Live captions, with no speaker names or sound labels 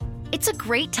It's a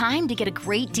great time to get a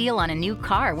great deal on a new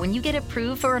car when you get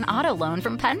approved for an auto loan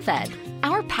from PenFed.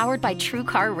 Our Powered by True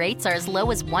Car rates are as low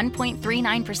as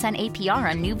 1.39% APR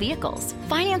on new vehicles.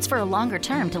 Finance for a longer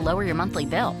term to lower your monthly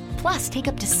bill. Plus, take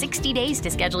up to 60 days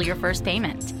to schedule your first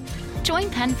payment. Join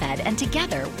PenFed and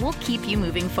together we'll keep you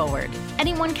moving forward.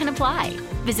 Anyone can apply.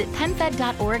 Visit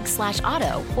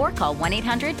PenFed.org/auto or call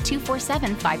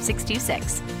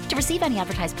 1-800-247-5626. To receive any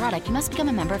advertised product, you must become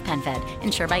a member of PenFed,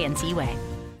 insured by NCUA.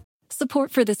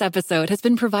 Support for this episode has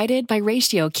been provided by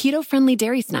Ratio keto-friendly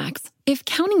dairy snacks. If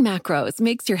counting macros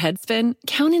makes your head spin,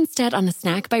 count instead on a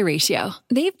snack by Ratio.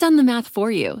 They've done the math for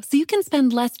you, so you can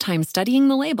spend less time studying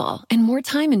the label and more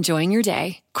time enjoying your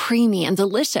day. Creamy and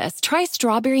delicious, try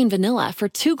strawberry and vanilla for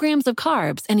 2 grams of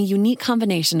carbs and a unique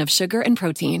combination of sugar and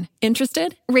protein.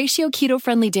 Interested? Ratio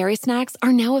keto-friendly dairy snacks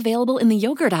are now available in the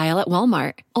yogurt aisle at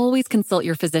Walmart. Always consult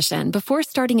your physician before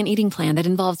starting an eating plan that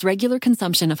involves regular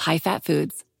consumption of high-fat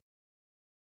foods.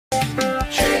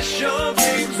 Chase your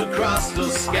dreams across the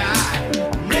sky.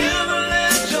 Never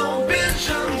let your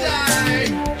vision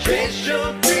die. Chase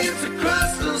your dreams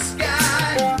across the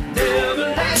sky.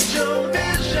 Never let your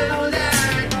vision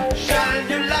die. Shine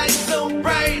your light so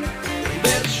bright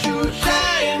that you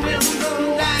shine in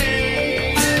the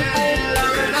night.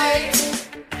 Illuminate,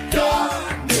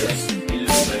 darkness,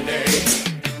 illuminate.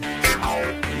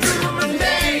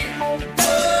 Illuminate,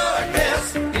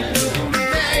 darkness,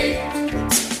 illuminate.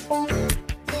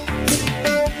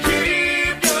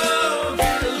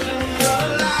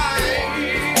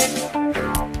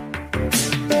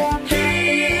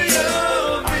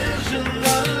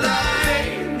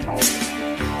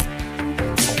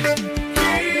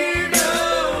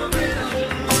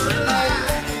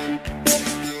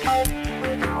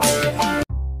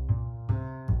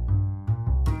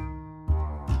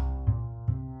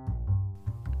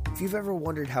 If you've ever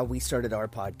wondered how we started our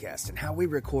podcast and how we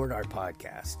record our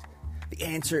podcast, the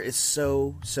answer is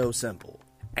so simple.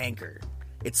 Anchor.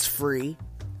 It's free.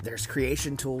 There's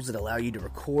creation tools that allow you to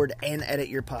record and edit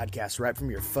your podcast right from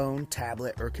your phone,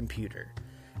 tablet, or computer.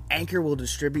 Anchor will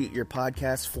distribute your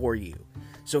podcast for you,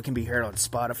 so it can be heard on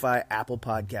Spotify, Apple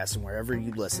Podcasts, and wherever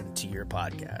you listen to your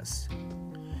podcasts.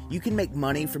 You can make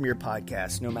money from your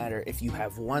podcast no matter if you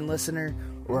have 1 listener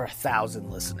or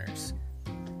 1,000 listeners.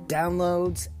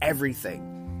 Downloads,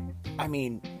 everything. I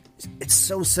mean, it's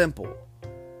so simple.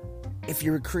 If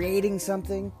you're creating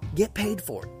something, get paid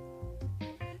for it.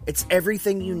 It's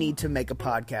everything you need to make a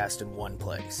podcast in one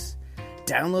place.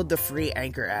 Download the free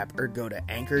Anchor app or go to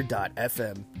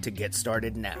anchor.fm to get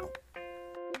started now.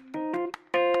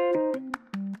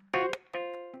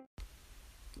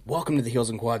 Welcome to the Heels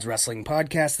and Quads Wrestling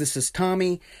Podcast. This is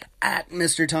Tommy, at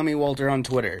Mr. Tommy Walter on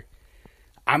Twitter.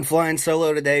 I'm flying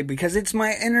solo today because it's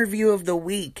my interview of the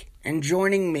week, and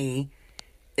joining me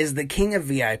is the king of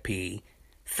VIP,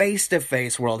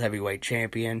 face-to-face World Heavyweight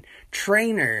Champion,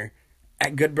 trainer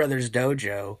at Good Brothers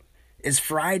Dojo, is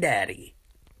Fry Daddy.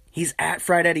 He's at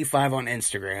FryDaddy5 on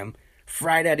Instagram,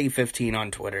 FryDaddy15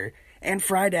 on Twitter, and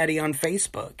Fry Daddy on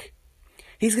Facebook.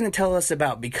 He's going to tell us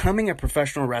about becoming a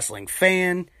professional wrestling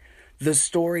fan, the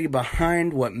story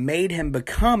behind what made him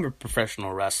become a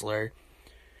professional wrestler,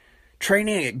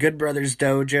 training at Good Brothers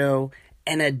Dojo,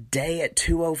 and a day at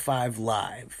 205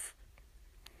 Live.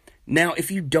 Now,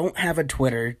 if you don't have a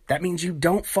Twitter, that means you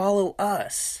don't follow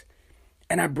us.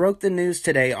 And I broke the news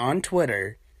today on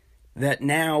Twitter that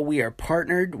now we are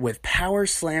partnered with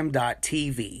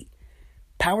Powerslam.tv.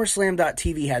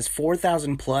 Powerslam.tv has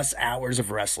 4,000 plus hours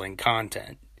of wrestling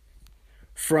content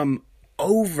from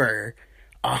over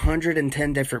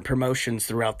 110 different promotions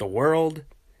throughout the world.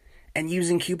 And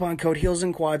using coupon code Heels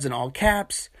and Quads in all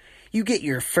caps, you get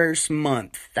your first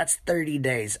month, that's 30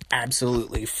 days,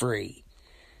 absolutely free.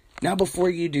 Now before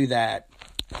you do that,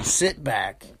 sit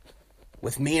back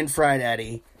with me and Fry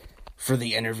Daddy for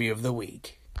the interview of the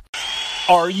week.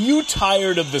 Are you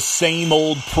tired of the same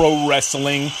old pro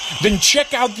wrestling? Then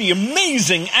check out the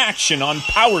amazing action on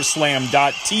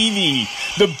Powerslam.tv,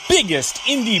 the biggest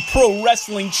indie pro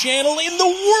wrestling channel in the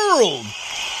world.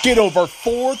 Get over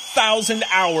 4,000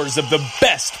 hours of the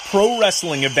best pro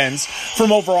wrestling events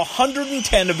from over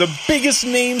 110 of the biggest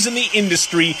names in the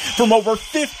industry from over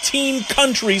 15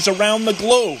 countries around the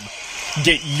globe.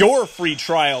 Get your free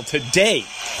trial today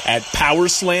at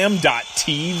Powerslam.tv.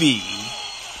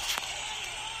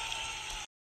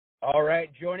 All right,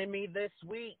 joining me this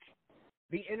week,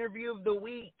 the interview of the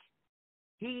week.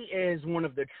 He is one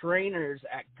of the trainers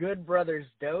at Good Brothers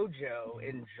Dojo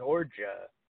in Georgia.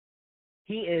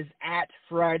 He is at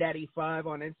FryDaddy5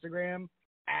 on Instagram,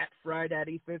 at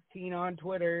FryDaddy15 on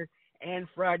Twitter, and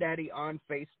FryDaddy on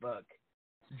Facebook.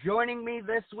 Joining me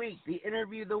this week, the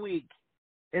interview of the week,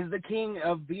 is the king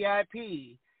of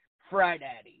VIP, Fry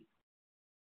Daddy.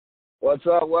 What's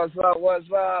up?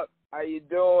 How you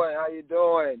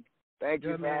doing? Thank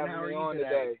you for having me on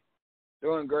today.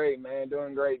 Doing great, man.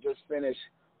 Doing great. Just finished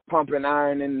pumping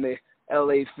iron in the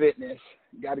LA Fitness.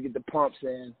 Got to get the pumps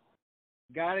in.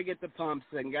 Got to get the pumps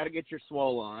in. Got to get your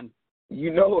swole on.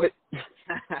 You know it.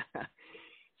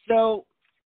 So,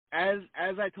 as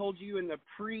I told you in the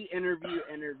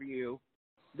pre-interview,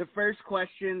 the first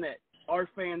question that our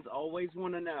fans always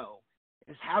want to know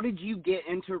is, how did you get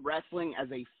into wrestling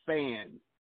as a fan?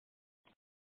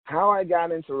 How I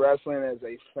got into wrestling as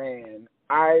a fan,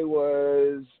 I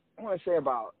want to say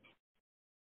about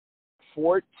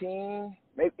 14,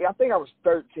 maybe. I think I was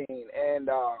 13, and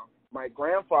my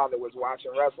grandfather was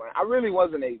watching wrestling. I really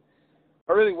wasn't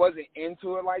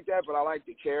into it like that, but I liked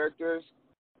the characters.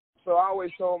 So I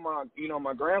always told my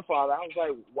grandfather, I was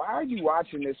like, why are you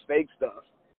watching this fake stuff?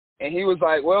 And he was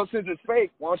like, well, since it's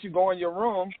fake, why don't you go in your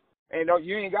room and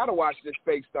you ain't got to watch this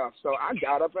fake stuff. So I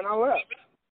got up and I left.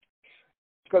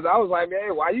 Because I was like,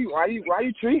 man, why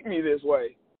you treating me this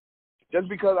way? Just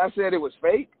because I said it was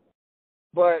fake?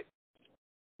 But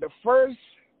the first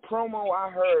promo I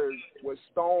heard was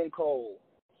Stone Cold.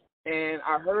 And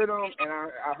I heard him, and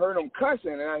I heard him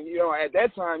cussing. And, at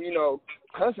that time,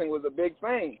 cussing was a big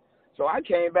thing. So I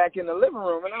came back in the living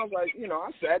room, and I was like,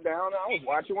 I sat down, and I was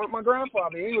watching with my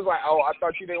grandfather. He was like, oh, I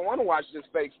thought you didn't want to watch this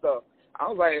fake stuff. I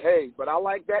was like, hey, but I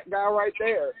like that guy right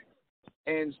there.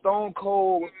 And Stone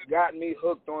Cold got me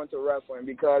hooked onto wrestling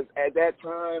because at that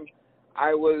time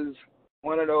I was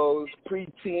one of those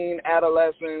preteen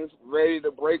adolescents ready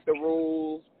to break the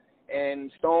rules,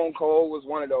 and Stone Cold was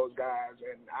one of those guys.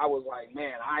 And I was like,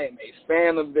 man, I am a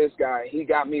fan of this guy. He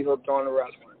got me hooked on the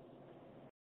wrestling.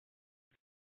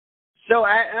 So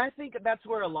I think that's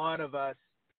where a lot of us,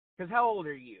 because how old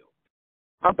are you?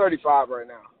 I'm 35 right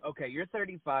now. Okay, you're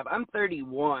 35. I'm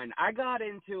 31. I got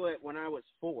into it when I was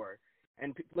 4.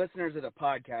 And listeners of the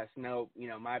podcast know,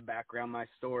 my background, my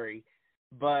story.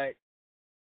 But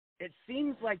it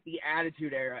seems like the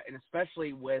Attitude Era, and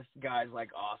especially with guys like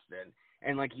Austin,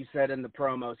 and like you said in the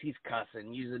promos, he's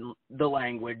cussing, using the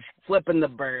language, flipping the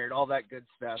bird, all that good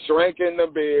stuff. Drinking the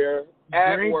beer.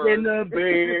 Drinking the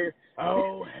beer.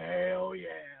 Oh, hell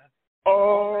yeah.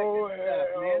 Oh,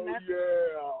 hell yeah.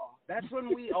 That's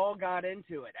when we all got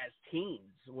into it as teens.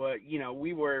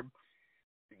 We were,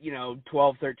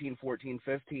 12, 13, 14,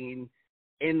 15.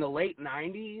 In the late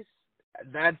 90s,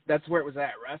 that's where it was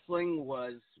at. Wrestling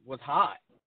was hot.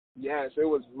 Yes, it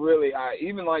was really hot.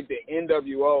 Even like the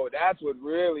NWO, that's what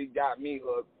really got me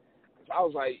hooked. I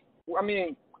was like,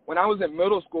 when I was in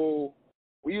middle school,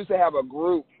 we used to have a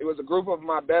group. It was a group of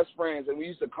my best friends, and we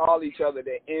used to call each other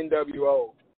the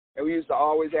NWO. And we used to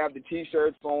always have the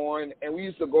T-shirts on, and we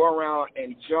used to go around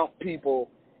and jump people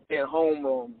in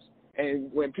homerooms. And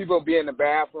when people would be in the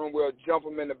bathroom, we'll jump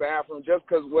them in the bathroom just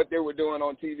because what they were doing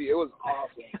on TV. It was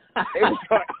awesome. It was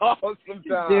an awesome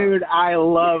time. Dude, I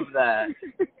love that.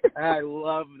 I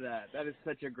love that. That is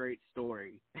such a great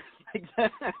story.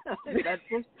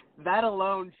 That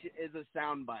alone is a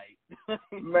soundbite.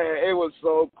 Man, it was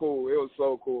so cool. It was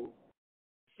so cool.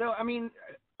 So,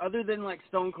 other than like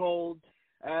Stone Cold,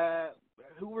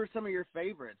 who were some of your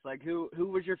favorites? Like, who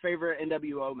was your favorite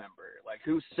NWO member? Like,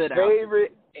 who stood out?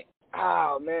 Favorite?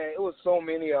 Oh, man, it was so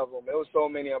many of them.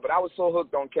 But I was so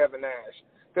hooked on Kevin Nash.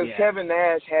 Because Kevin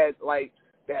Nash had, like,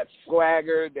 that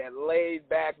swagger, that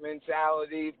laid-back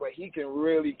mentality, but he can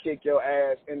really kick your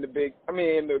ass in the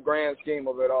grand scheme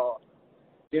of it all.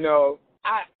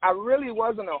 I really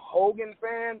wasn't a Hogan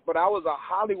fan, but I was a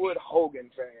Hollywood Hogan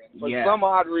fan for some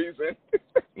odd reason.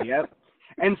 Yep.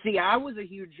 And see, I was a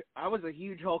huge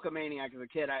Hulkamaniac as a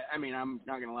kid. I'm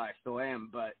not gonna lie, I still am.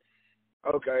 But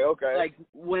okay. Like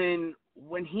when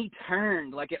he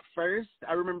turned, like at first,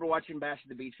 I remember watching Bash at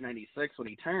the Beach '96 when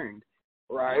he turned.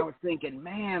 Right. I was thinking,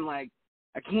 man, like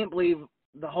I can't believe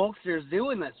the Hulkster's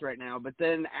doing this right now. But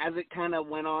then as it kind of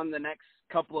went on the next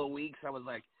couple of weeks, I was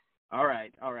like, all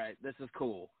right, this is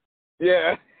cool.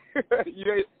 Yeah,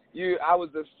 I was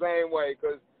the same way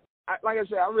because. Like I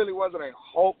said, I really wasn't a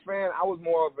Hulk fan. I was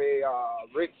more of a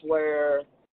Ric Flair,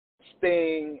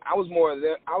 Sting. I was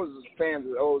fans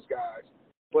of those guys.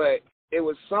 But it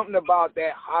was something about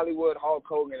that Hollywood Hulk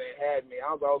Hogan that had me.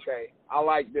 I was like, okay, I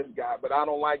like this guy, but I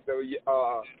don't like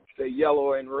the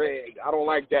yellow and red. I don't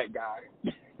like that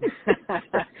guy.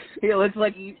 He looks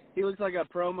like a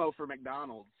promo for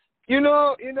McDonald's.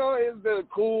 It's the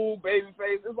cool baby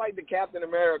face. It's like the Captain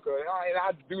America. And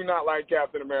I do not like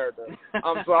Captain America.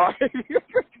 I'm sorry.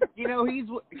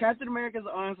 Captain America is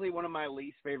honestly one of my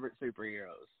least favorite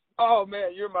superheroes. Oh,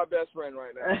 man, you're my best friend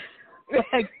right now.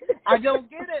 Like, I don't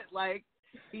get it. Like,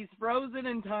 he's frozen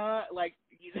in time. Like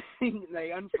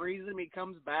they unfreeze him, he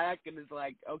comes back and is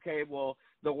like, okay, well,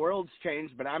 the world's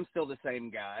changed, but I'm still the same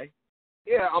guy.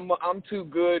 Yeah, I'm too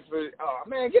good for. Oh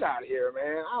man, get out of here,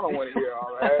 man! I don't want to hear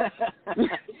all that.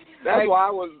 That's why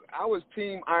I was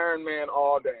Team Iron Man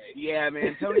all day. Yeah,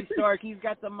 man. Tony Stark, he's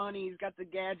got the money, he's got the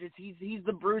gadgets. He's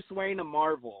the Bruce Wayne of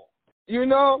Marvel. You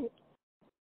know?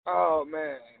 Oh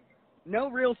man.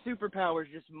 No real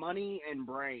superpowers, just money and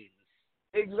brains.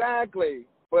 Exactly.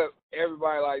 But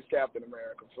everybody likes Captain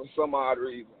America for some odd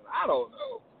reason. I don't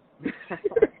know.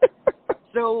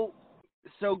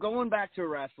 So going back to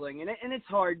wrestling, and it's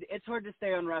hard to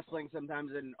stay on wrestling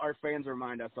sometimes, and our fans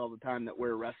remind us all the time that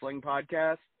we're a wrestling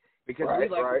podcast because we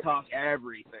like to talk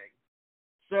everything.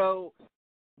 So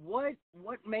what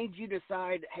made you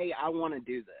decide, hey, I want to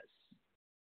do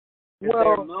this? Is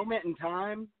there a moment in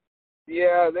time?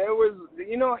 Yeah, there was.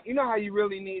 You know how you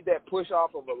really need that push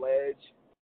off of a ledge,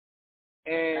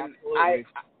 and Absolutely.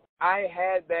 I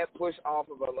had that push off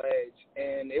of a ledge,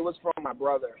 and it was from my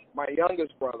brother, my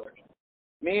youngest brother.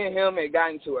 Me and him had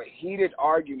gotten into a heated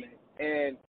argument,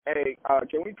 and hey,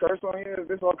 can we curse on here? Is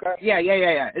this okay? Yeah.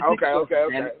 It's Okay.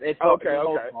 It's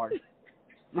hard.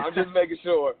 I'm just making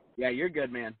sure. Yeah, you're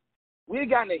good, man. We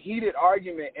had gotten a heated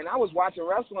argument, and I was watching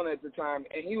wrestling at the time,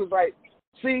 and he was like,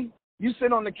 see, you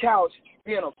sit on the couch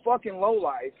being a fucking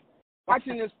lowlife,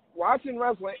 watching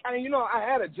wrestling. I mean, I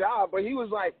had a job, but he was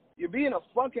like, you're being a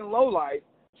fucking lowlife,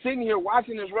 sitting here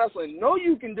watching this wrestling. Know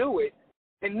you can do it,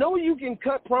 and know you can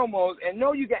cut promos, and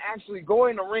know you can actually go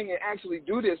in the ring and actually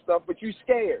do this stuff, but you're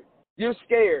scared. You're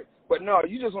scared. But no,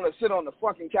 you just want to sit on the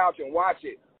fucking couch and watch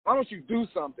it. Why don't you do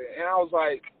something? And I was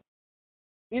like,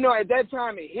 at that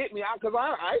time it hit me because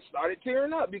I started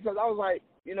tearing up because I was like,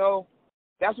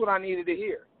 that's what I needed to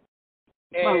hear.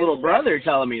 And my little brother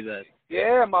telling me this.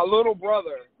 Yeah, my little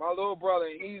brother.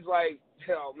 He's like,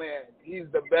 oh man, he's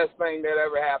the best thing that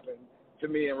ever happened to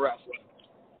me in wrestling.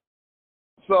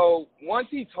 So once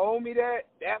he told me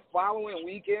that following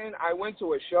weekend, I went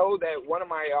to a show that one of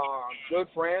my good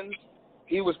friends,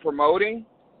 he was promoting.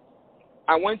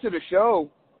 I went to the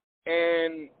show,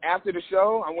 and after the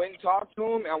show, I went and talked to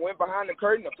him. I went behind the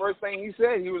curtain. The first thing he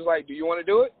said, he was like, do you want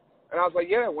to do it? And I was like,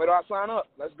 yeah, where do I sign up?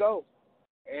 Let's go.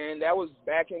 And that was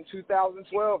back in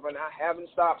 2012, and I haven't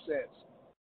stopped since.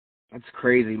 That's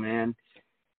crazy, man.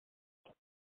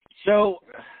 So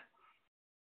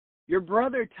your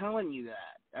brother telling you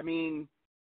that, I mean,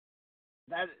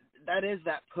 that is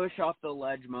that push off the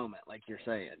ledge moment, like you're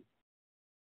saying.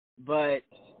 But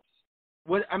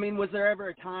was there ever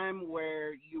a time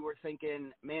where you were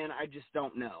thinking, man, I just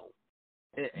don't know?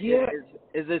 Yeah.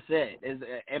 Is this it?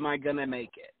 Am I gonna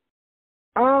make it?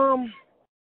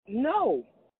 No,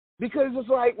 because it's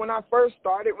like when I first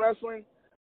started wrestling,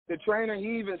 the trainer,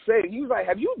 he even said, he was like,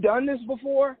 have you done this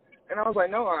before? And I was like,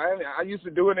 no, I used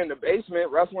to do it in the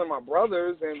basement, wrestling my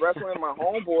brothers and wrestling my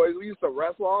homeboys. We used to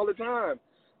wrestle all the time.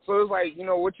 So it was like,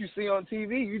 what you see on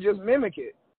TV, you just mimic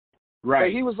it.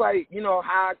 Right. So he was like,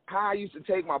 how I used to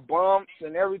take my bumps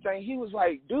and everything. He was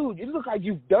like, dude, you look like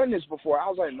you've done this before. I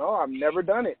was like, no, I've never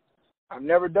done it.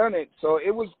 So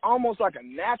it was almost like a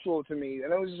natural to me.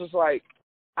 And it was just like,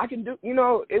 I can do,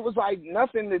 it was like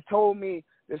nothing that told me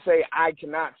to say I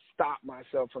cannot stop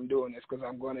myself from doing this because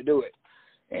I'm going to do it.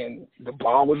 And the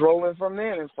ball was rolling from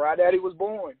then, and Fry Daddy was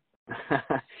born.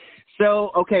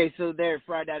 So there,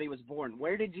 Fry Daddy was born.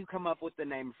 Where did you come up with the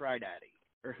name Fry Daddy?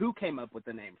 Or who came up with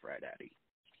the name Fry Daddy?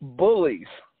 Bullies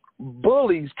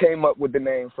came up with the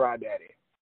name Fry Daddy.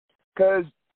 Because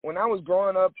when I was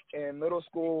growing up in middle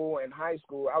school and high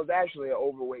school, I was actually an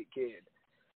overweight kid.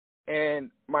 And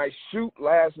my shoot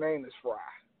last name is Fry.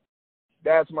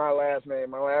 That's my last name.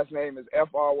 My last name is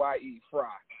Frye, Fry.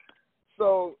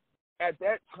 So at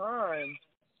that time,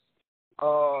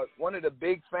 one of the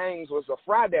big things was a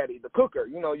Fry Daddy, the cooker.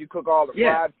 You cook all the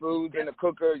fried foods in the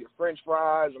cooker, your French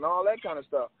fries and all that kind of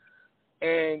stuff.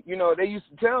 And, they used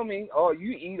to tell me, oh,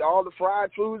 you eat all the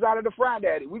fried foods out of the Fry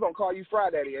Daddy. We're going to call you Fry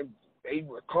Daddy. And they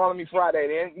were calling me Fry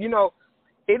Daddy. And,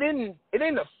 it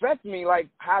didn't affect me like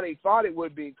how they thought it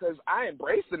would be because I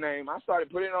embraced the name. I started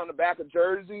putting it on the back of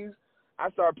jerseys. I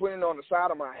started putting it on the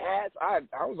side of my hats. I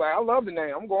was like, I love the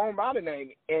name. I'm going by the name.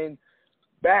 And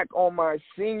back on my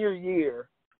senior year,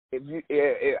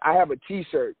 I have a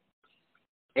T-shirt,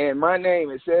 and my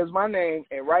name, it says my name,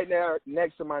 and right now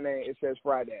next to my name it says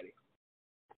Fry Daddy.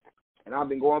 And I've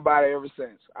been going by it ever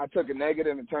since. I took a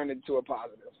negative and turned it into a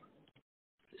positive.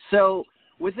 So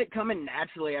was it coming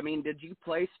naturally? I mean, did you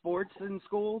play sports in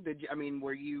school?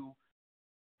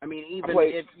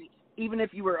 Even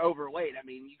if you were overweight,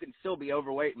 you can still be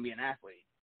overweight and be an athlete.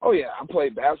 Oh, yeah. I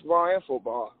played basketball and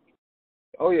football.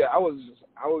 Oh yeah, I was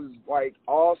like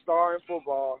all-star in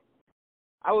football.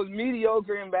 I was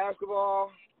mediocre in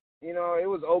basketball. You know, it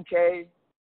was okay,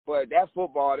 but that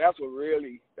football, that's what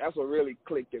really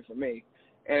clicked it for me.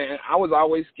 And I was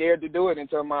always scared to do it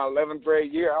until my 11th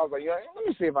grade year. I was like, yeah, let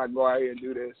me see if I can go out here and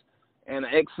do this. And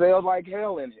I excelled like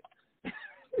hell in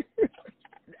it.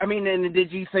 I mean, and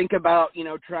did you think about, you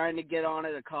know, trying to get on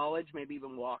at a college, maybe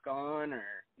even walk on, or?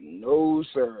 No,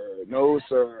 sir. No,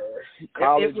 sir.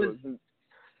 College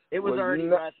It was already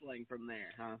wrestling from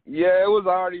there, huh? Yeah, it was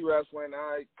already wrestling.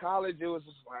 College, it was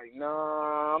just like,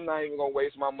 nah, I'm not even going to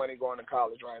waste my money going to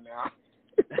college right now.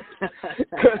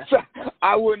 Because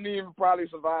I wouldn't even probably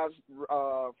survive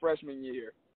freshman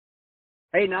year.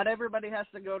 Hey, not everybody has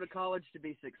to go to college to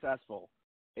be successful.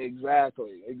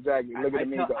 Exactly. Look at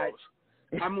the Migos.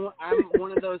 I'm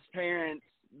one of those parents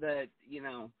that, you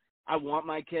know, I want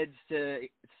my kids to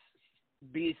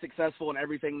be successful in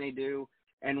everything they do,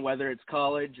 and whether it's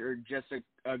college or just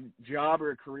a job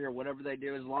or a career, whatever they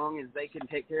do, as long as they can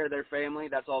take care of their family,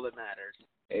 that's all that matters.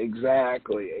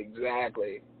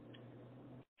 Exactly.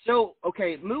 So,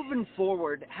 okay, moving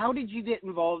forward, how did you get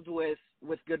involved with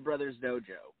Good Brothers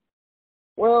Dojo?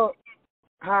 Well,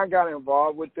 how I got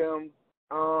involved with them,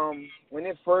 when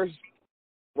it first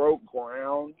broke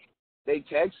ground, they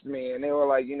texted me and they were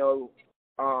like, you know,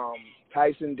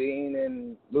 Tyson Dean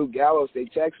and Luke Gallows, they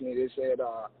texted me. They said,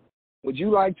 would you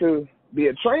like to be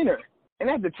a trainer? And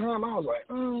at the time, I was like,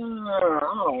 I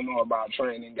don't know about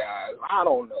training guys. I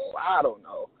don't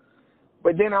know.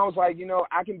 But then I was like, you know,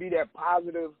 I can be that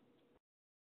positive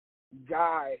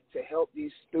guy to help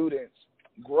these students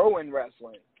grow in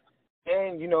wrestling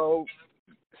and, you know,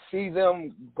 see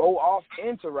them go off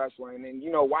into wrestling and,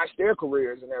 you know, watch their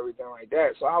careers and everything like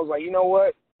that. So I was like, you know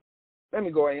what? Let me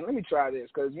go ahead and let me try this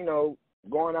because, you know,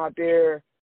 going out there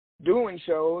doing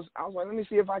shows, I was like, let me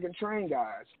see if I can train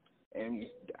guys. And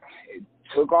it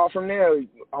took off from there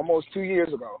almost 2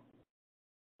 years ago.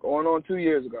 Going on 2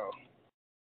 years ago.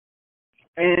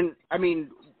 And, I mean,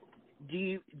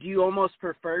 do you almost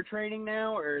prefer training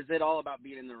now, or is it all about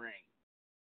being in the ring?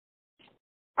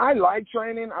 I like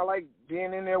training. I like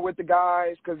being in there with the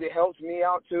guys because it helps me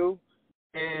out too.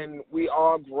 And we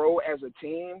all grow as a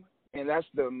team. And that's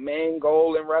the main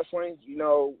goal in wrestling. You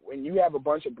know, when you have a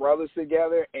bunch of brothers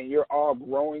together and you're all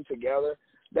growing together,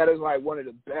 that is like one of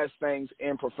the best things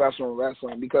in professional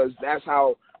wrestling because that's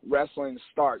how wrestling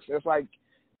starts. It's like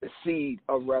the seed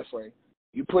of wrestling.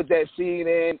 You put that seed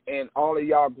in and all of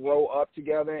y'all grow up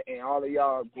together and all of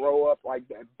y'all grow up like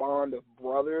that bond of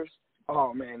brothers.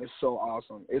 Oh, man, it's so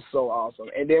awesome. It's so awesome.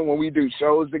 And then when we do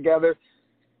shows together,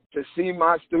 to see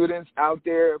my students out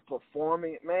there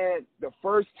performing, man, the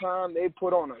first time they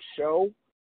put on a show,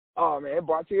 oh, man, it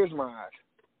brought tears to my eyes.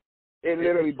 It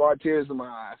literally brought tears to my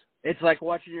eyes. It's like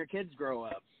watching your kids grow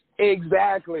up.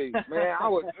 Exactly. Man,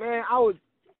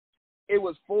 it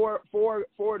was four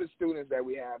of the students that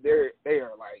we have. They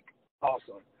are like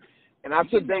awesome. And I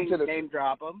took them to the name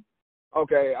drop them.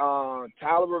 Okay,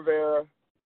 Tyler Rivera,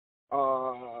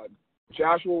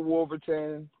 Joshua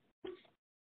Wolverton,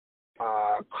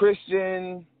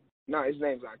 Christian. No, his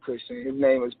name's not Christian. His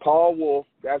name is Paul Wolf.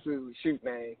 That's his shoot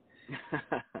name.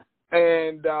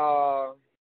 and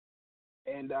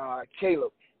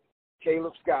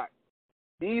Caleb Scott.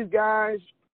 These guys,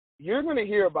 you're going to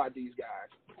hear about these guys.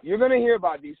 You're going to hear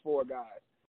about these four guys.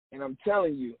 And I'm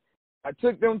telling you, I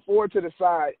took them four to the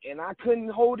side, and I couldn't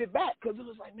hold it back because it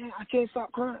was like, man, I can't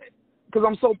stop crying because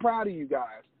I'm so proud of you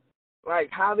guys. Like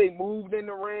how they moved in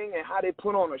the ring and how they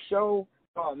put on a show.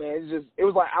 Oh, man, it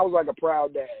was like I was like a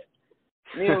proud dad.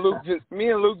 Me and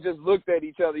Luke just looked at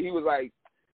each other. He was like,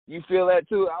 you feel that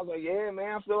too? I was like, yeah,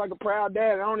 man, I feel like a proud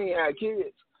dad. I don't even have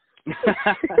kids.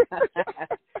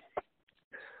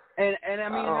 and I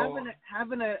mean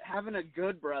having a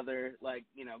good brother like,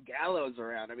 you know, Gallows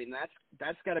around, I mean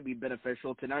that's got to be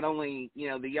beneficial to not only, you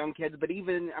know, the young kids, but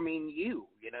even, I mean, you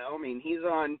know, I mean he's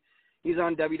on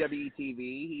WWE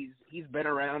TV. He's been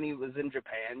around. He was in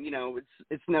Japan. You know,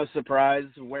 it's no surprise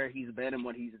where he's been and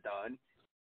what he's done.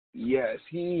 Yes,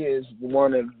 he is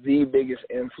one of the biggest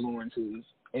influences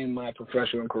in my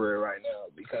professional career right now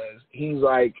because he's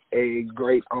like a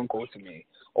great uncle to me,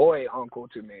 or a uncle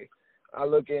to me. I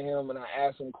look at him and I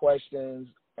ask him questions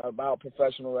about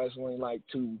professional wrestling, like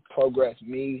to progress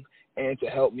me and to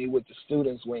help me with the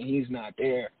students when he's not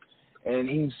there. And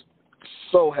he's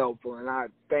so helpful, and I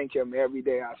thank him every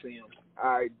day I see him.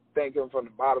 I thank him from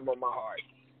the bottom of my heart,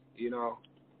 you know.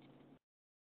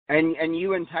 And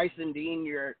you and Tyson Dean,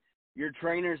 you're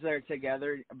trainers there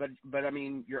together, but I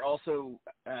mean, you're also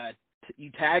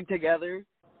you tag together.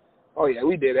 Oh yeah,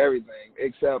 we did everything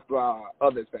except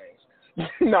other things.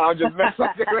 No, I'm just messing.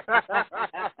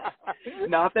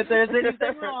 Not that there's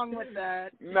anything wrong with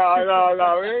that.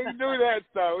 No. We ain't do that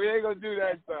stuff. We ain't gonna do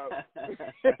that stuff.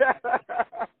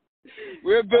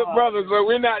 We're good brothers, but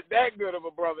we're not that good of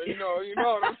a brother. You know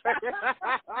what I'm saying?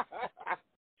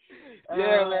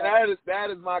 Yeah, man, that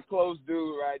is my close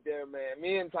dude right there, man.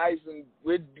 Me and Tyson,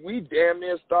 we damn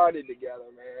near started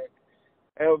together, man.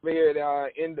 Over here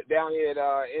down here at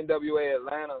NWA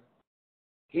Atlanta.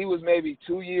 He was maybe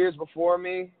 2 years before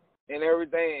me and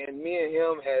everything, and me and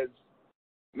him has,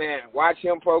 man, watch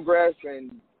him progress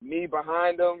and me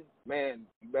behind him, man,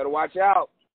 you better watch out.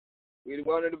 We're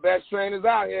one of the best trainers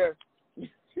out here.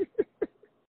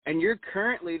 And you're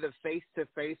currently the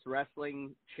face-to-face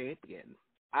wrestling champion.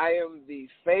 I am the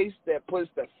face that puts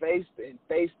the face in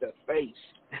face-to-face.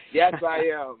 Yes,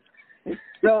 I am.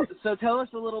 So tell us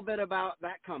a little bit about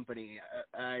that company.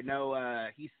 I know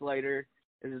Heath Slater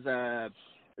is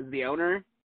the owner.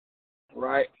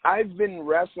 Right. I've been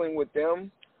wrestling with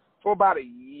them for about a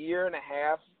year and a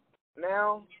half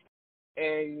now,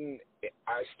 and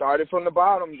I started from the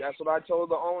bottom. That's what I told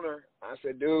the owner. I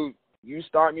said, dude, you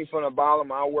start me from the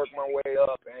bottom, I'll work my way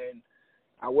up, and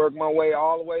I worked my way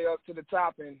all the way up to the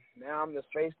top, and now I'm the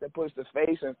face that puts the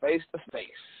face in face-to-face,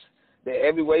 the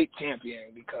heavyweight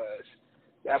champion, because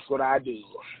that's what I do.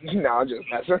 No, just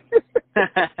messing.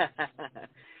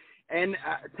 And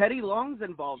Teddy Long's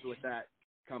involved with that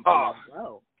company as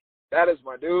well. That is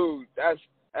my dude. That's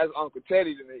Uncle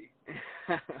Teddy to me.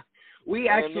 We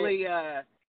actually,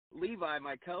 Levi,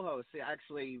 my co-host,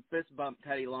 actually fist bumped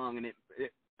Teddy Long, and it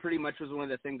pretty much was one of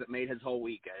the things that made his whole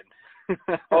weekend.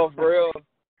 Oh, for real?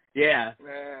 Yeah.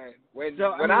 Man,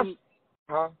 Go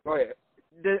ahead.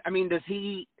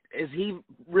 Is he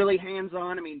really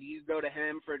hands-on? I mean, do you go to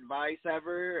him for advice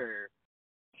ever? Or?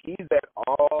 He's at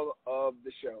all of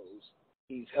the shows.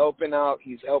 He's helping out.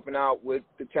 He's helping out with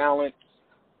the talent,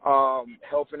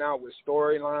 helping out with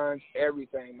storylines,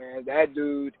 everything, man. That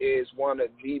dude is one of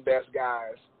the best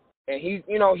guys. And he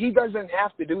doesn't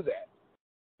have to do that.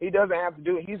 He doesn't have to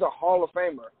do it. He's a Hall of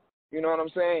Famer. You know what I'm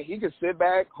saying? He could sit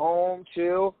back, home,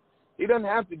 chill. He doesn't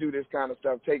have to do this kind of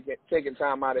stuff, taking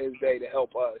time out of his day to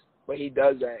help us. But he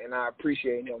does that, and I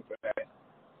appreciate him for that.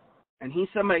 And he's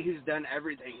somebody who's done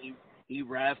everything. He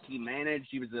reffed, he managed,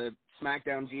 he was a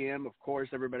SmackDown GM. Of course,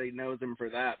 everybody knows him for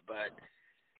that. But,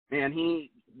 man,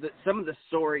 some of the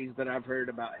stories that I've heard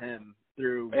about him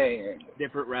through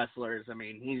different wrestlers, I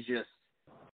mean, he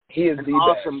is an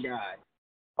awesome guy.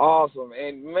 Awesome.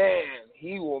 And, man,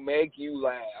 he will make you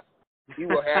laugh. He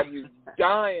will have you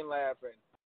dying laughing.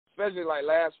 Especially like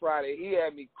last Friday, he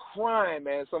had me crying,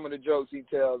 man, some of the jokes he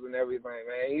tells and everything,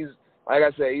 man. He's, like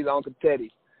I said, he's Uncle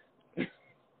Teddy.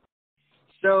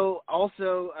 So,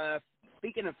 also,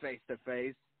 speaking of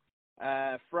face-to-face,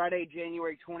 Friday,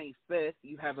 January 25th,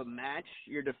 you have a match.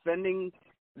 You're defending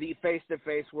the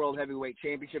face-to-face World Heavyweight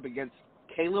Championship against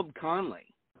Caleb Conley.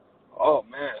 Oh,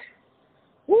 man.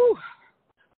 Woo!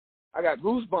 I got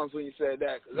goosebumps when you said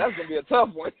that, because that's going to be a tough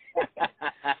one.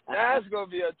 That's going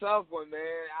to be a tough one, man.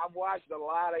 I've watched a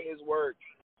lot of his work,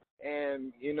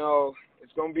 and,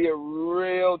 it's going to be a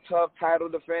real tough title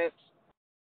defense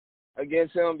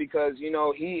against him because, he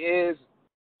is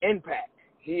Impact.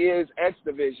 He is X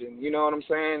Division, you know what I'm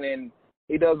saying? And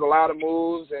he does a lot of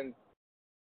moves, and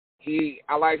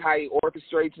I like how he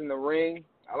orchestrates in the ring.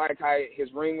 I like how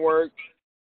his ring works.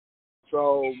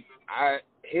 So,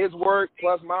 his work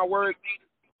plus my work,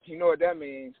 you know what that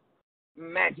means.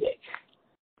 Magic.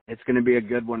 It's going to be a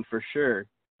good one for sure.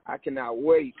 I cannot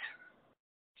wait.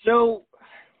 So,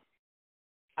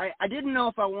 I didn't know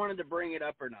if I wanted to bring it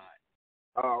up or not.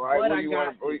 All right.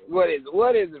 What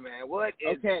is it, man?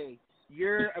 Okay.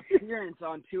 Your appearance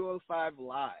on 205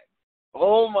 Live.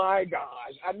 Oh, my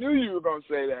gosh. I knew you were going to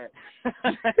say that.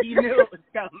 You knew it was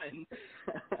coming.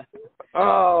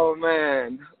 Oh,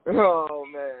 man.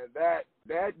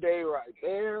 That day right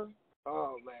there.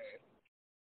 Oh, man.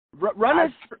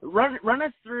 Run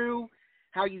us through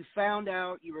how you found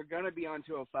out you were going to be on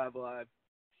 205 Live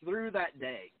through that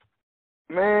day.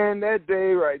 Man, that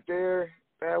day right there,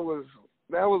 that was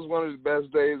one of the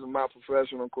best days of my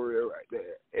professional career right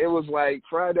there. It was like,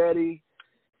 Fry Daddy,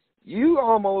 you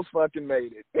almost fucking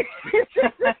made it.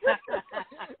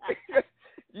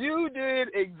 You did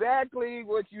exactly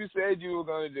what you said you were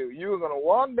going to do. You were going to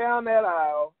walk down that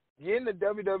aisle, get in the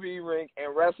WWE ring,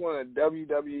 and wrestle in a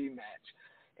WWE match.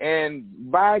 And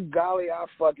by golly, I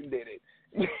fucking did it.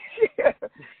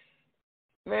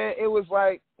 Man, it was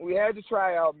like we had the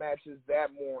tryout matches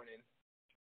that morning.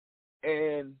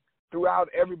 And throughout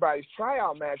everybody's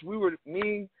tryout match,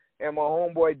 me and my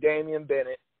homeboy Damian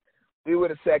Bennett, we were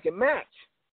the second match.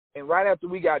 And right after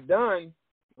we got done,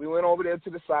 we went over there to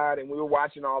the side, and we were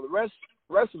watching all the rest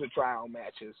of the tryout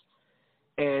matches.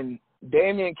 And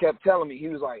Damian kept telling me, he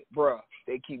was like, bruh,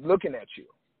 they keep looking at you.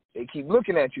 They keep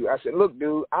looking at you. I said, look,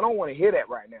 dude, I don't want to hear that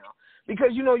right now. Because,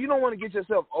 you know, you don't want to get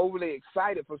yourself overly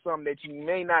excited for something that you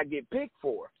may not get picked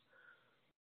for.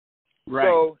 Right.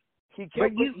 So he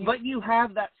kept, but you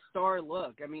have that star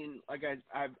look. I mean, like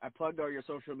I plugged all your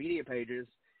social media pages.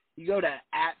 You go to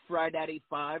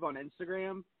 @FryDaddy5 on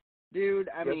Instagram. Dude,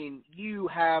 I mean, you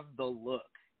have the look.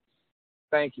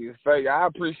 Thank you. I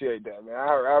appreciate that, man.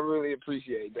 I really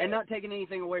appreciate that. And not taking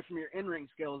anything away from your in-ring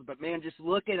skills, but, man, just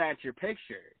looking at your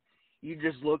picture, you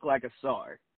just look like a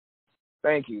star.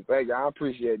 Thank you. I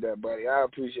appreciate that, buddy. I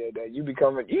appreciate that. You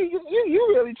becoming you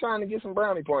really trying to get some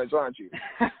brownie points, aren't you?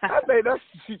 I think that's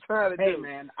what you're trying to do. Hey,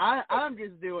 man, I'm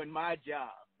just doing my job.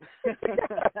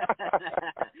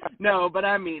 No, but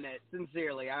I mean it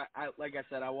sincerely. I like I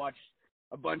said, I watched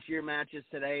a bunch of your matches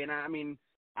today, and I mean,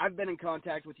 I've been in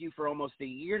contact with you for almost a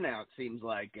year now, it seems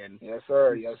like. And yes,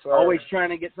 sir. Yes, sir. Always trying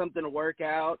to get something to work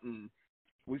out, and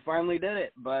we finally did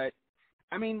it. But,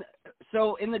 I mean,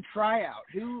 so in the tryout,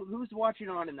 who's watching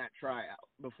on in that tryout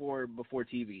before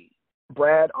TV?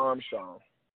 Brad Armstrong.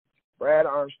 I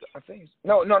think.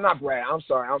 No, not Brad. I'm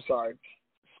sorry.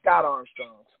 Scott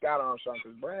Armstrong,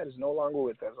 because Brad is no longer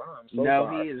with us. I'm so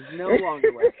sorry. He is no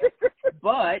longer with us.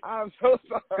 But I'm so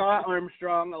sorry. Scott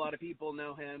Armstrong, a lot of people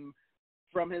know him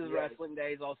from his wrestling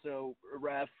days, also a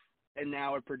ref and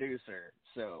now a producer.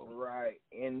 So right,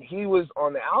 and he was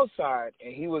on the outside,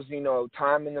 and he was, you know,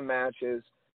 timing the matches,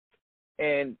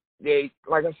 and they,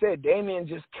 like I said, Damian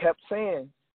just kept saying,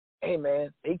 hey,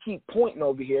 man, they keep pointing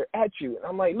over here at you. And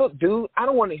I'm like, look, dude, I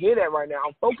don't want to hear that right now.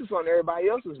 I'm focused on everybody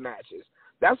else's matches.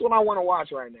 That's what I want to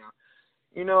watch right now.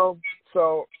 You know,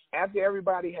 so after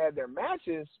everybody had their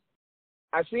matches,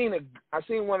 I seen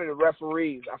one of the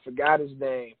referees. I forgot his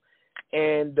name.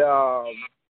 And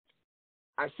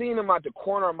I seen him out the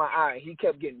corner of my eye. He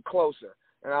kept getting closer.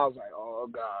 And I was like, oh,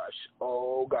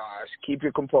 gosh, keep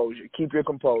your composure.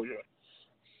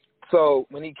 So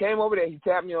when he came over there, he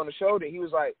tapped me on the shoulder. He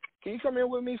was like, can you come here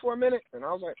with me for a minute? And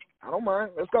I was like, I don't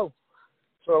mind. Let's go.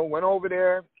 So went over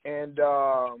there, and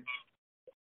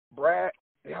Brad,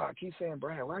 I keep saying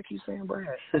Brad. Why I keep saying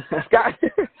Brad?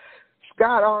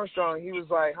 Scott Armstrong, he was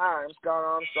like, hi, I'm Scott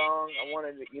Armstrong. I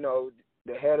wanted, you know,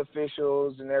 the head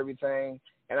officials and everything.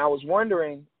 And I was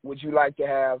wondering, would you like to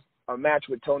have a match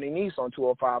with Tony Nese on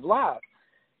 205 Live?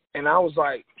 And I was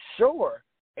like, sure.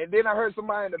 And then I heard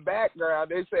somebody in the background,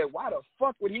 they said, why the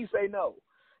fuck would he say no?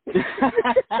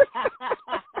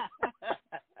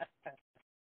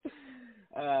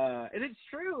 And it's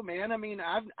true, man. I mean,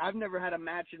 I've never had a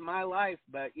match in my life,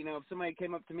 but, you know, if somebody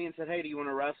came up to me and said, hey, do you want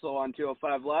to wrestle on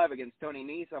 205 Live against Tony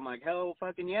Nese? I'm like, hell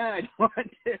fucking yeah, I want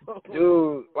to.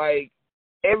 Dude, like,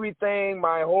 everything,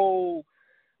 my whole,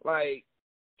 like,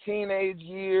 teenage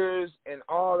years and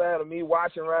all that of me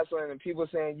watching wrestling and people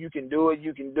saying you can do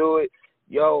it.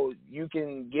 Yo, you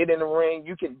can get in the ring.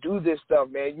 You can do this stuff,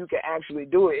 man. You can actually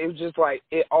do it. It was just like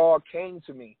it all came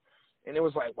to me. And it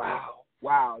was like,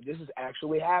 wow, this is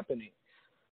actually happening.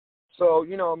 So,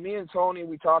 you know, me and Tony,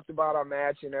 we talked about our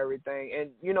match and everything. And,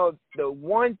 you know, the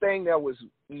one thing that was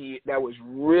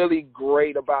really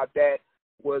great about that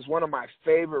was one of my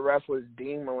favorite wrestlers,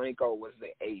 Dean Malenko, was the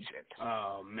agent.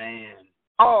 Oh, man.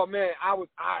 I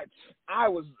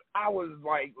was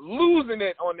like losing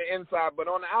it on the inside, but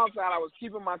on the outside I was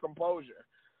keeping my composure.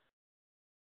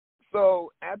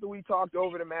 So after we talked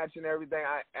over the match and everything,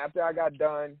 after I got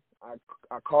done,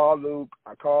 I called Luke,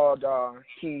 I called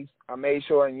Keith. I made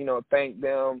sure and, you know, thank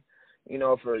them, you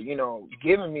know, for, you know,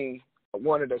 giving me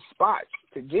one of the spots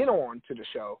to get on to the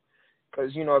show.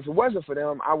 Because, you know, if it wasn't for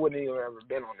them, I wouldn't even ever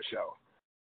been on the show.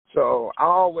 So I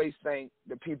always thank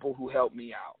the people who helped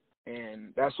me out.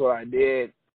 And that's what I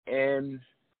did. And,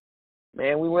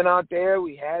 man, we went out there.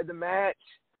 We had the match.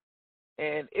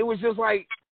 And it was just like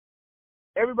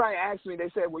everybody asked me, they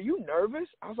said, were you nervous?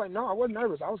 I was like, no, I wasn't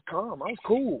nervous. I was calm. I was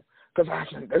cool because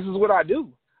this is what I do.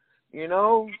 You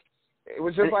know, it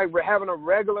was just like we're having a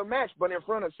regular match, but in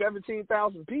front of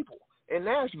 17,000 people in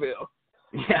Nashville.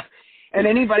 Yeah. And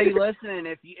anybody listening,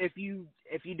 if you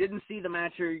didn't see the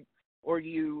match or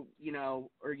you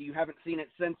haven't seen it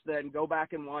since then, go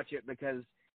back and watch it because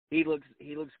he looks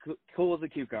cool as a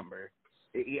cucumber.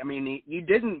 I mean, you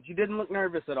didn't look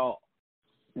nervous at all.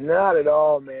 Not at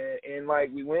all, man. And like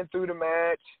we went through the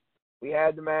match, we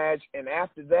had the match, and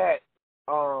after that,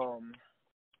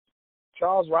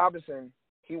 Charles Robinson,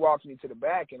 he walked me to the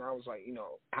back, and I was like, you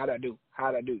know, how'd I do?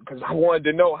 Because I wanted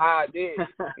to know how I did.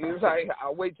 He was like,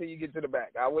 I'll wait till you get to the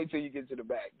back.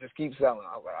 Just keep selling.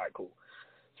 I was like, all right, cool.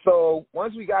 So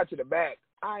once we got to the back,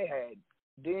 I had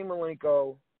Dean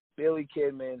Malenko, Billy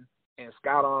Kidman, and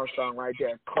Scott Armstrong right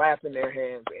there clapping their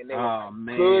hands, and they were like,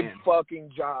 man. good fucking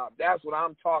job. That's what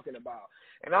I'm talking about.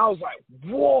 And I was like,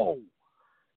 whoa.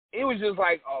 It was just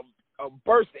like a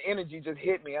burst of energy just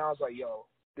hit me. I was like, yo,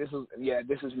 this is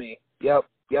me. Yep,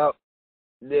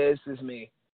 this is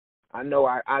me. I knew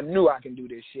I can do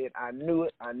this shit. I knew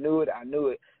it.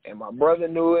 And my brother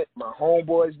knew it. My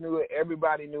homeboys knew it.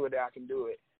 Everybody knew it that I can do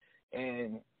it.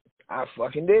 And I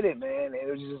fucking did it, man. And it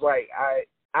was just like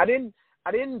I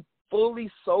didn't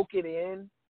fully soak it in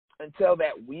until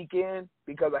that weekend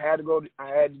because I had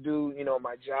to do, you know,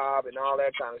 my job and all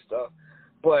that kind of stuff.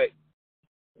 But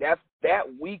that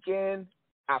weekend,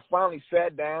 I finally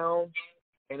sat down,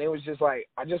 and it was just like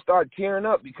I just started tearing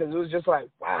up because it was just like,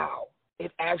 wow,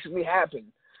 it actually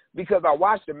happened. Because I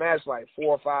watched the match like 4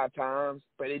 or 5 times,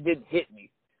 but it didn't hit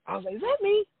me. I was like, is that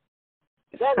me?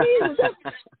 Is that me?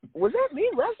 Was that me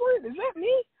wrestling? Is that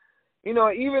me? You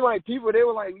know, even like people, they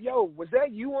were like, yo, was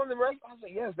that you on the wrestling? I was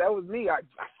like, yes, that was me. I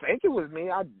think it was me.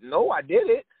 I know I did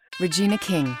it. Regina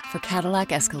King for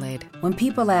Cadillac Escalade. When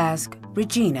people ask,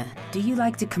 Regina, do you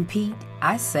like to compete?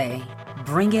 I say,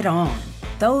 bring it on.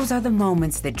 Those are the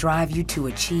moments that drive you to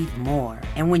achieve more.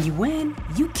 And when you win,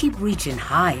 you keep reaching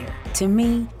higher. To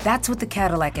me, that's what the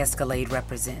Cadillac Escalade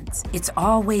represents. It's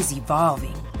always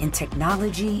evolving in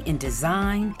technology, in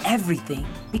design, everything.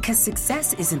 Because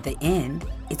success isn't the end,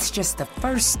 it's just the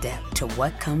first step to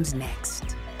what comes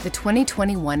next. The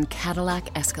 2021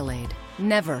 Cadillac Escalade.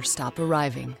 Never stop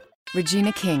arriving.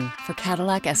 Regina King for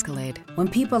Cadillac Escalade. When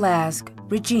people ask,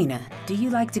 Regina, do you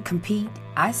like to compete?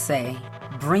 I say,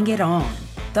 bring it on.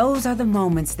 Those are the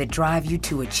moments that drive you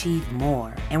to achieve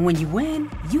more. And when you win,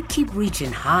 you keep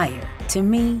reaching higher. To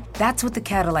me, that's what the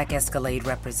Cadillac Escalade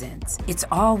represents. It's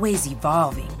always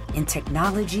evolving in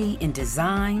technology, in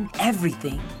design,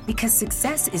 everything. Because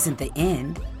success isn't the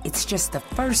end, it's just the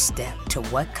first step to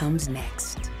what comes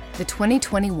next. The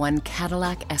 2021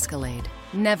 Cadillac Escalade.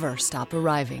 Never stop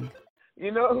arriving.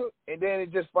 You know, and then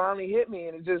it just finally hit me,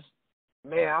 and it just,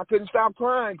 man, I couldn't stop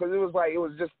crying because it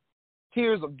was just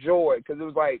tears of joy because it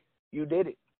was like, you did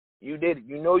it. You did it.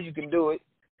 You know you can do it.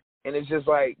 And it's just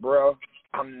like, bro,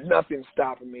 nothing's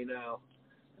stopping me now.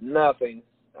 Nothing.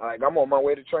 Like, I'm on my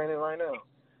way to training right now.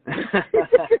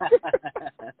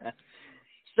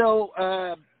 So,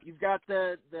 you've got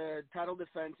the title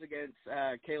defense against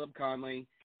Caleb Conley,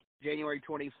 January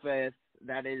 25th.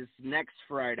 That is next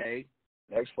Friday.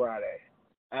 Next Friday.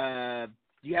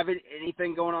 Do you have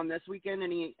anything going on this weekend?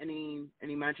 Any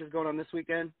matches going on this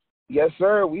weekend? Yes,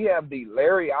 sir. We have the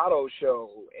Larry Otto Show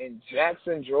in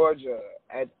Jackson, Georgia,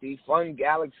 at the Fun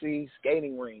Galaxy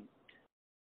Skating Rink.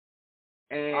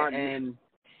 And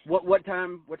what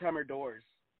time are doors?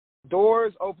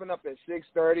 Doors open up at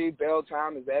 6:30. Bell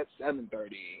time is at 7:30.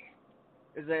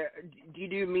 Do you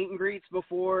do meet and greets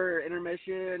before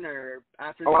intermission or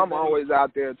after? Oh, I'm always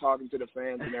out there talking to the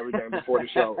fans and everything before the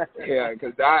show. Yeah,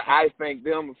 because I thank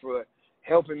them for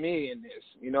helping me in this.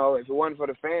 You know, if it wasn't for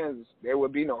the fans, there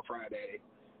would be no Friday.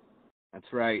 That's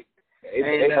right.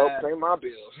 They help pay my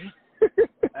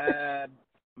bills.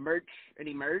 Merch?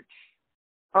 Any merch?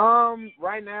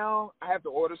 Right now, I have to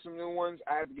order some new ones.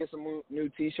 I have to get some new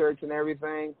T-shirts and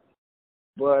everything.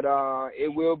 But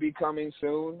it will be coming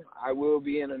soon. I will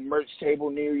be in a merch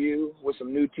table near you with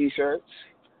some new T-shirts.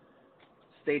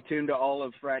 Stay tuned to all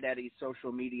of Fry Daddy's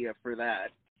social media for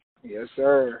that. Yes,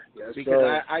 sir. Yes, because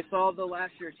sir. I saw the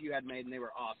last shirts you had made, and they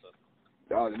were awesome.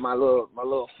 Oh, my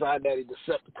little Fry Daddy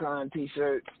Decepticon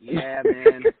T-shirt. Yeah,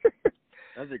 man.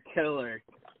 Those are killer.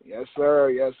 Yes,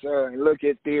 sir. Yes, sir. And look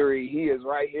at Theory. He is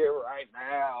right here right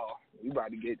now. We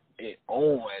about to get it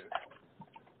on.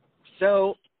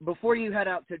 So, before you head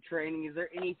out to training, is there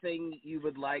anything you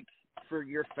would like for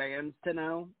your fans to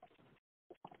know?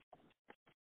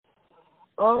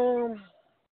 I'm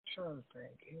trying to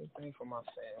think. Anything for my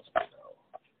fans to know.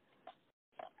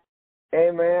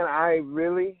 Hey, man, I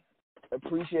really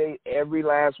appreciate every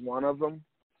last one of them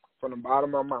from the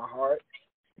bottom of my heart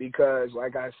because,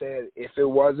 like I said, if it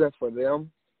wasn't for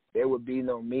them, there would be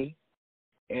no me.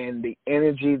 And the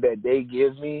energy that they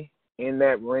give me in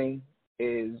that ring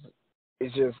is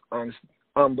just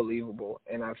unbelievable,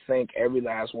 and I thank every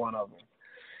last one of them.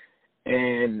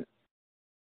 And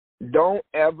don't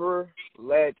ever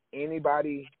let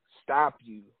anybody stop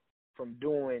you from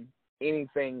doing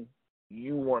anything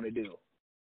you want to do.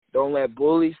 Don't let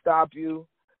bullies stop you.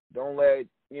 Don't let,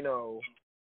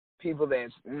 people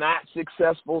that's not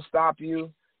successful stop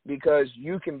you because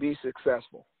you can be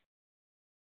successful.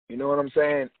 You know what I'm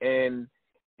saying? And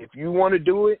if you want to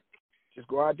do it, just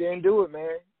go out there and do it,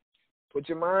 man. Put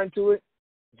your mind to it,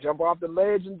 jump off the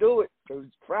ledge and do it. Because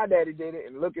Fry Daddy did it,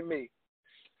 and look at me.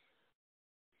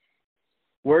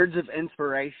 words of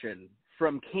inspiration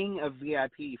from King of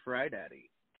VIP, Fry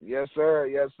Daddy. Yes, sir.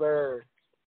 Yes, sir.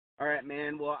 All right,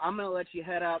 man. Well, I'm going to let you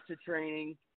head out to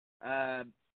training.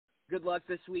 Good luck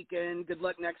this weekend. Good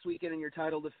luck next weekend in your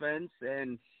title defense.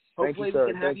 And hopefully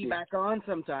we can have you back on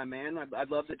sometime, man. I'd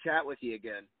love to chat with you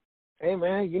again. Hey,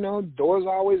 man, you know, doors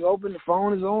are always open. The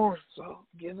phone is on. So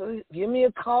give me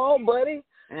a call, buddy,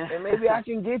 and maybe I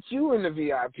can get you in the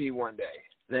VIP one day.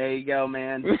 There you go,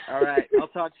 man. All right. I'll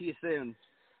talk to you soon.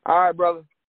 All right, brother.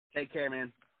 Take care,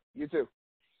 man. You too.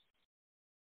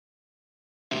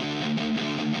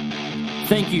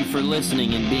 Thank you for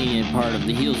listening and being a part of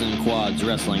the Heels and Quads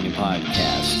Wrestling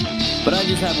Podcast. But I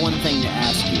just have one thing to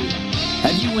ask you.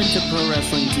 Have you went to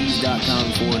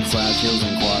ProWrestlingTees.com/Heels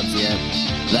and Quads yet?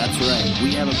 That's right,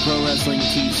 we have a Pro Wrestling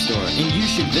Tees store, and you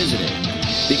should visit it.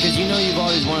 Because you know you've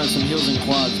always wanted some Heels and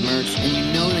Quads merch, and you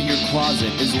know that your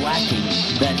closet is lacking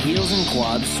that Heels and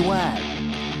Quads swag.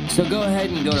 So go ahead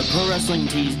and go to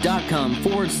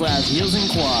ProWrestlingTees.com/Heels and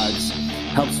Quads,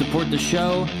 help support the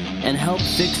show, and help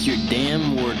fix your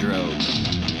damn wardrobe.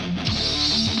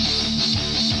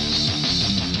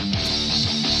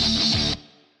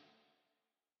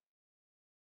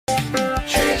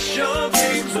 Chase your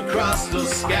dreams across the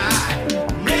sky.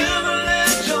 Never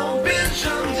let your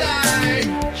vision die.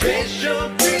 Chase your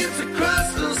dreams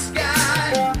across the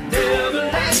sky. Never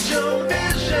let your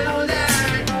vision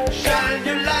die. Shine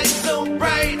your light so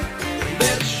bright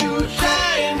that you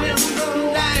shine in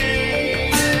the night.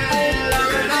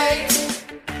 Illuminate,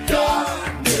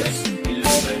 darkness,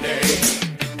 illuminate.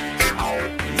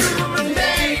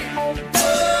 Illuminate,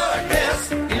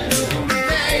 darkness,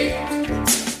 illuminate.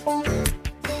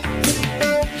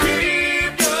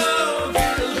 Keep your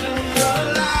vision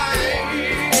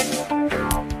alive.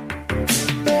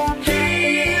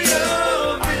 Keep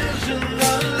your vision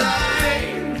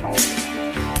alive.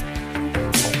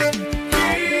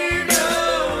 Keep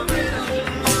your vision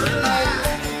alive.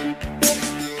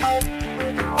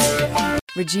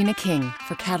 Regina King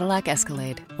for Cadillac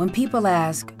Escalade. When people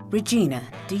ask, Regina,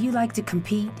 do you like to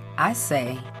compete? I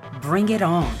say, bring it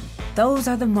on. Those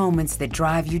are the moments that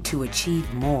drive you to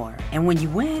achieve more. And when you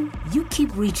win, you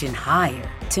keep reaching higher.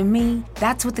 To me,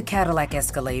 that's what the Cadillac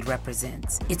Escalade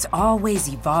represents. It's always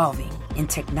evolving in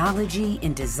technology,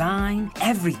 in design,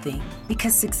 everything.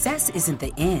 Because success isn't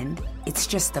the end, it's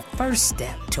just the first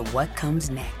step to what comes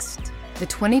next. The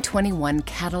 2021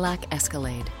 Cadillac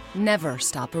Escalade. Never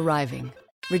stop arriving.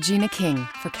 Regina King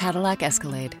for Cadillac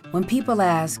Escalade. When people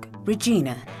ask,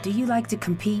 Regina, do you like to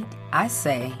compete? I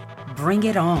say, bring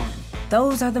it on.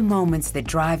 Those are the moments that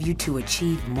drive you to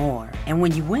achieve more. And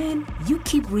when you win, you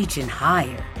keep reaching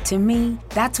higher. To me,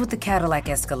 that's what the Cadillac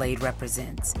Escalade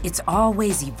represents. It's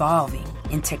always evolving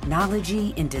in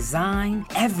technology, in design,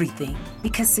 everything.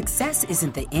 Because success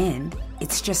isn't the end,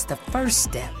 it's just the first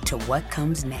step to what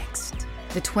comes next.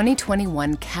 The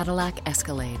 2021 Cadillac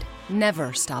Escalade.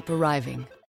 Never stop arriving.